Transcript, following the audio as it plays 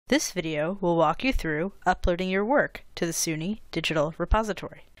This video will walk you through uploading your work to the SUNY digital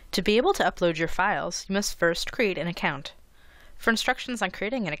repository. To be able to upload your files, you must first create an account. For instructions on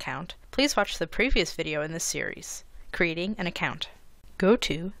creating an account, please watch the previous video in this series, Creating an Account. Go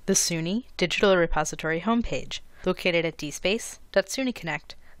to the SUNY digital repository homepage, located at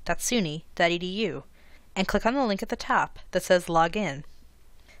dspace.sunyconnect.suny.edu, and click on the link at the top that says Login.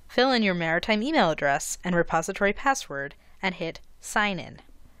 Fill in your maritime email address and repository password and hit Sign In.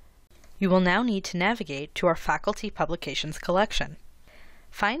 You will now need to navigate to our faculty publications collection.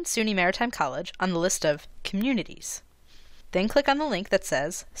 Find SUNY Maritime College on the list of Communities. Then click on the link that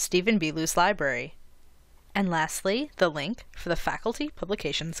says Stephen B. Luce Library. And lastly, the link for the Faculty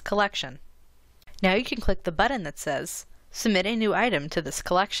Publications collection. Now you can click the button that says Submit a new item to this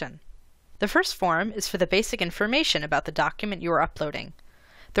collection. The first form is for the basic information about the document you are uploading.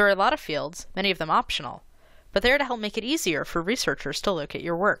 There are a lot of fields, many of them optional, but they are to help make it easier for researchers to locate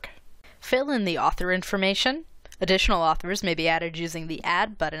your work. Fill in the author information. Additional authors may be added using the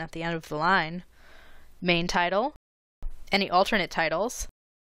Add button at the end of the line. Main title, any alternate titles,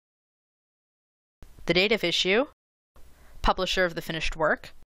 the date of issue, publisher of the finished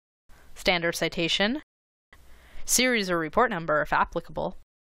work, standard citation, series or report number if applicable,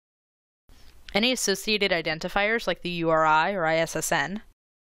 any associated identifiers like the URI or ISSN,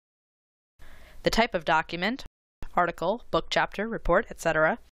 the type of document, article, book chapter, report,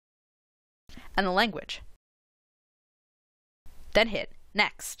 etc., and the language. Then hit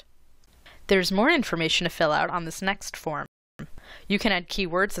Next. There's more information to fill out on this next form. You can add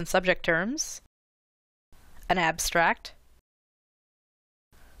keywords and subject terms, an abstract,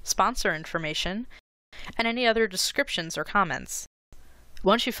 sponsor information, and any other descriptions or comments.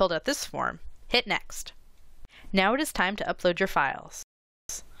 Once you've filled out this form, hit Next. Now it is time to upload your files.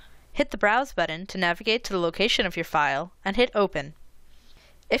 Hit the Browse button to navigate to the location of your file and hit Open.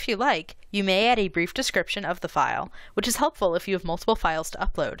 If you like, you may add a brief description of the file, which is helpful if you have multiple files to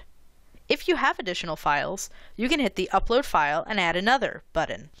upload. If you have additional files, you can hit the Upload File and Add Another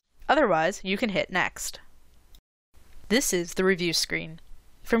button. Otherwise, you can hit Next. This is the review screen.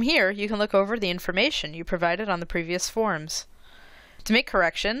 From here, you can look over the information you provided on the previous forms. To make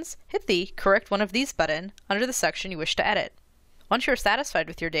corrections, hit the Correct one of these button under the section you wish to edit. Once you are satisfied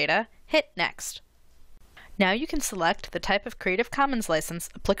with your data, hit Next. Now you can select the type of Creative Commons license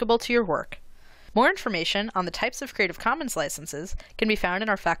applicable to your work. More information on the types of Creative Commons licenses can be found in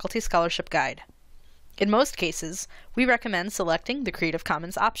our Faculty Scholarship Guide. In most cases, we recommend selecting the Creative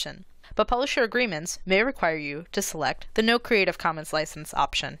Commons option, but publisher agreements may require you to select the No Creative Commons License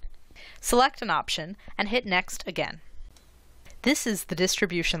option. Select an option and hit Next again. This is the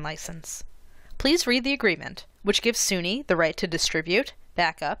distribution license. Please read the agreement, which gives SUNY the right to distribute,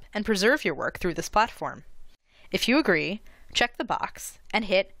 backup, and preserve your work through this platform. If you agree, check the box and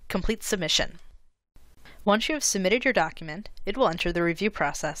hit Complete Submission. Once you have submitted your document, it will enter the review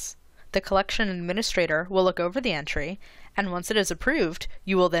process. The collection administrator will look over the entry, and once it is approved,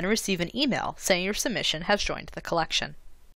 you will then receive an email saying your submission has joined the collection.